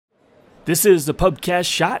This is the PUBCAST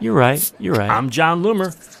shot. You're right. I'm John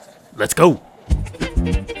Loomer. Let's go.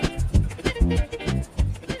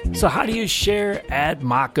 So how do you share ad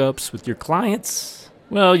mockups with your clients?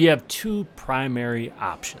 Well, you have two primary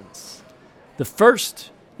options. The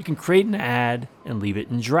first, you can create an ad and leave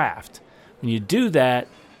it in draft. When you do that,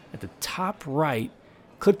 at the top right,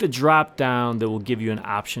 click the drop down that will give you an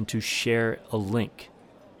option to share a link.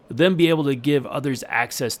 You'll then be able to give others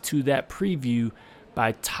access to that preview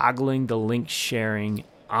by toggling the link sharing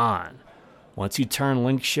on. Once you turn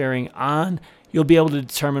link sharing on, you'll be able to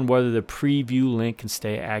determine whether the preview link can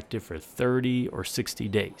stay active for 30 or 60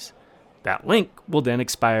 days. That link will then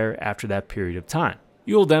expire after that period of time.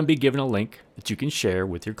 You will then be given a link that you can share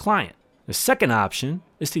with your client. The second option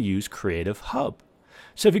is to use Creative Hub.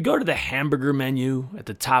 So if you go to the hamburger menu at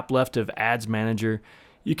the top left of Ads Manager,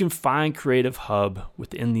 you can find Creative Hub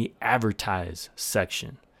within the Advertise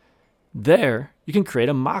section. There, you can create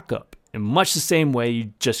a mockup in much the same way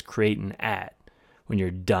you just create an ad. When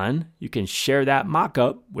you're done, you can share that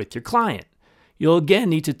mockup with your client. You'll again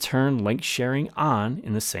need to turn link sharing on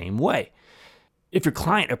in the same way. If your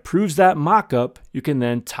client approves that mockup, you can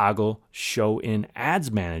then toggle Show in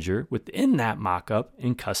Ads Manager within that mockup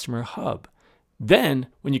in Customer Hub. Then,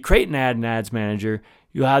 when you create an ad in Ads Manager,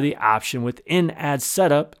 you'll have the option within Ad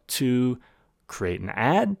Setup to create an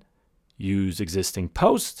ad, use existing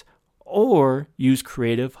posts, or use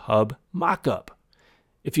Creative Hub Mockup.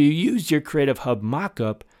 If you use your Creative Hub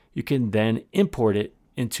Mockup, you can then import it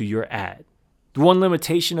into your ad. The one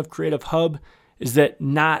limitation of Creative Hub is that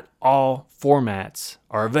not all formats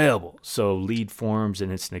are available, so lead forms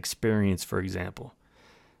and instant experience, for example.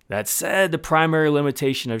 That said, the primary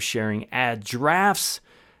limitation of sharing ad drafts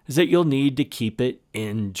is that you'll need to keep it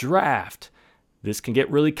in draft. This can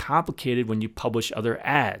get really complicated when you publish other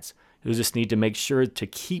ads. You'll just need to make sure to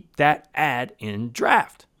keep that ad in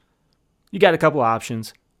draft. You got a couple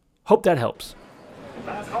options. Hope that helps.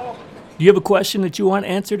 Do you have a question that you want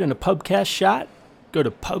answered in a PUBCAST shot? Go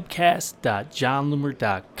to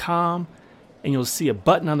pubcast.johnloomer.com and you'll see a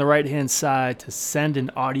button on the right-hand side to send an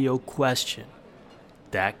audio question.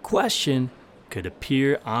 That question could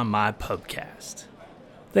appear on my PUBCAST.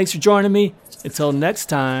 Thanks for joining me. Until next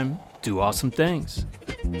time, do awesome things.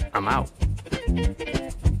 I'm out.